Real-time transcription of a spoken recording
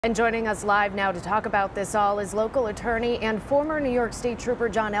And joining us live now to talk about this all is local attorney and former New York State Trooper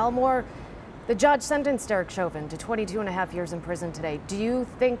John Elmore. The judge sentenced Derek Chauvin to 22.5 years in prison today. Do you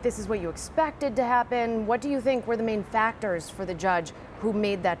think this is what you expected to happen? What do you think were the main factors for the judge who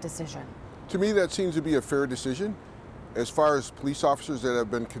made that decision? To me, that seems to be a fair decision. As far as police officers that have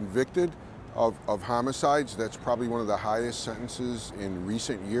been convicted of homicides, that's probably one of the highest sentences in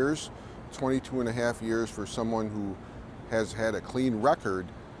recent years. 22.5 years for someone who has had a clean record.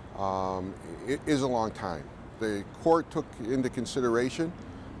 It is a long time. The court took into consideration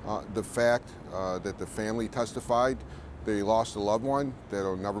the fact that the family testified they lost a loved one, that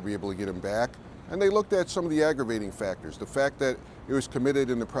they'll never be able to get him back. And they looked at some of the aggravating factors. The fact that it was committed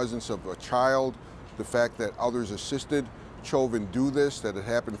in the presence of a child, the fact that others assisted Chauvin do this, that it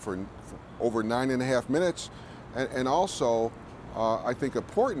happened for over 9.5 minutes, and also I think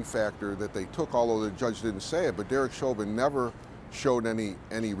important factor that they took, although the judge didn't say it, but Derek Chauvin never showed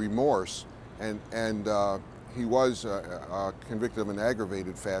any remorse, and he was convicted of an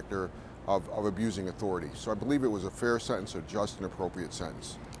aggravated factor of abusing authority. So I believe it was a fair sentence, a just and appropriate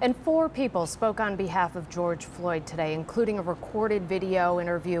sentence. And 4 people spoke on behalf of George Floyd today, including a recorded video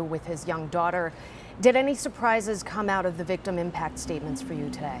interview with his young daughter. Did any surprises come out of the victim impact statements for you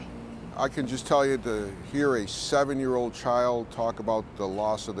today? I can just tell you, to hear a 7-year-old child talk about the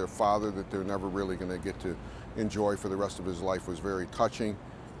loss of their father that they're never really going to get to enjoy for the rest of his life was very touching.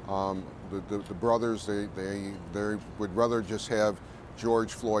 The brothers, they would rather just have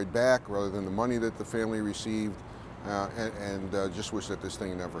George Floyd back rather than the money that the family received, and just wish that this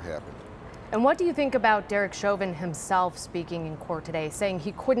thing never happened. And what do you think about Derek Chauvin himself speaking in court today, saying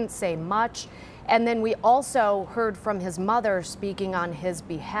he couldn't say much? And then we also heard from his mother speaking on his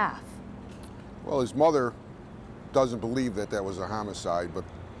behalf. Well, his mother doesn't believe that that was a homicide, but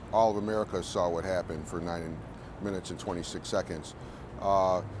all of America saw what happened for 9 minutes and 26 seconds.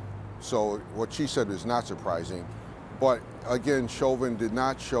 So what she said is not surprising. But again, Chauvin did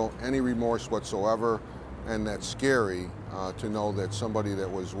not show any remorse whatsoever, and that's scary to know that somebody that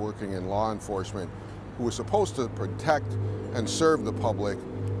was working in law enforcement, who was supposed to protect and serve the public,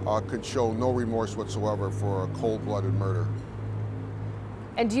 could show no remorse whatsoever for a cold-blooded murder.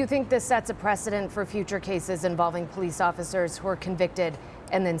 And do you think this sets a precedent for future cases involving police officers who are convicted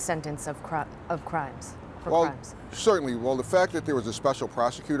and then sentenced of crimes? Certainly. Well, the fact that there was a special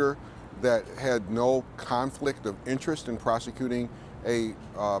prosecutor that had no conflict of interest in prosecuting a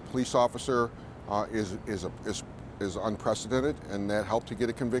police officer is unprecedented, and that helped to get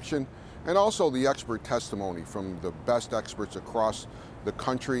a conviction. And also the expert testimony from the best experts across the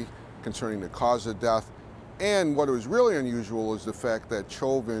country concerning the cause of death. And what was really unusual is the fact that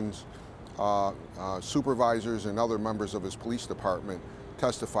Chauvin's supervisors and other members of his police department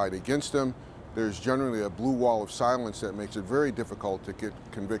testified against him. There's generally a blue wall of silence that makes it very difficult to get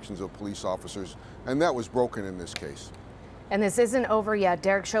convictions of police officers, and that was broken in this case. And this isn't over yet.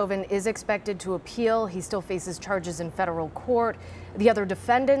 Derek Chauvin is expected to appeal. He still faces charges in federal court. The other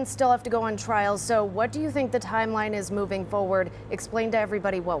defendants still have to go on trial. So what do you think the timeline is moving forward? Explain to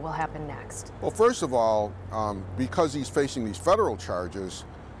everybody what will happen next. Well, first of all, because he's facing these federal charges,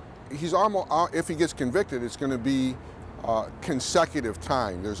 he's almost, if he gets convicted, it's going to be consecutive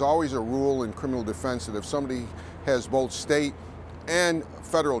time. There's always a rule in criminal defense that if somebody has both state and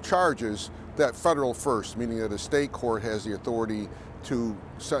federal charges, that federal first, meaning that a state court has the authority to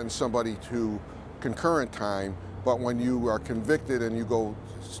sentence somebody to concurrent time, but when you are convicted and you go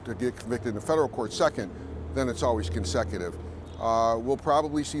to get convicted in the federal court second, then it's always consecutive. We'll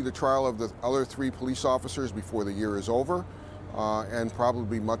probably see the trial of the other 3 police officers before the year is over, and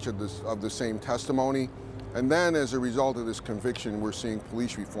probably much of the same testimony. And then as a result of this conviction, we're seeing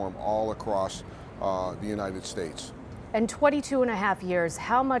police reform all across the United States. And 22.5 years,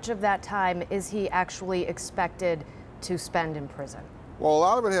 how much of that time is he actually expected to spend in prison? Well, a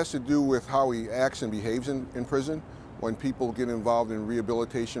lot of it has to do with how he acts and behaves in prison. When people get involved in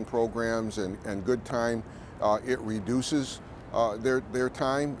rehabilitation programs and good time, it reduces their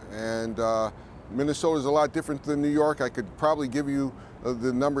time. And Minnesota is a lot different than New York. I could probably give you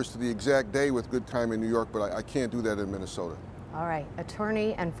the numbers to the exact day with good time in New York, but I can't do that in Minnesota. All right.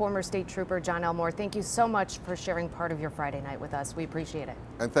 Attorney and former state trooper John Elmore, thank you so much for sharing part of your Friday night with us. We appreciate it.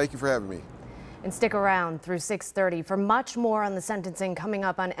 And thank you for having me. And stick around through 6:30 for much more on the sentencing coming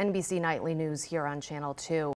up on NBC Nightly News here on Channel 2.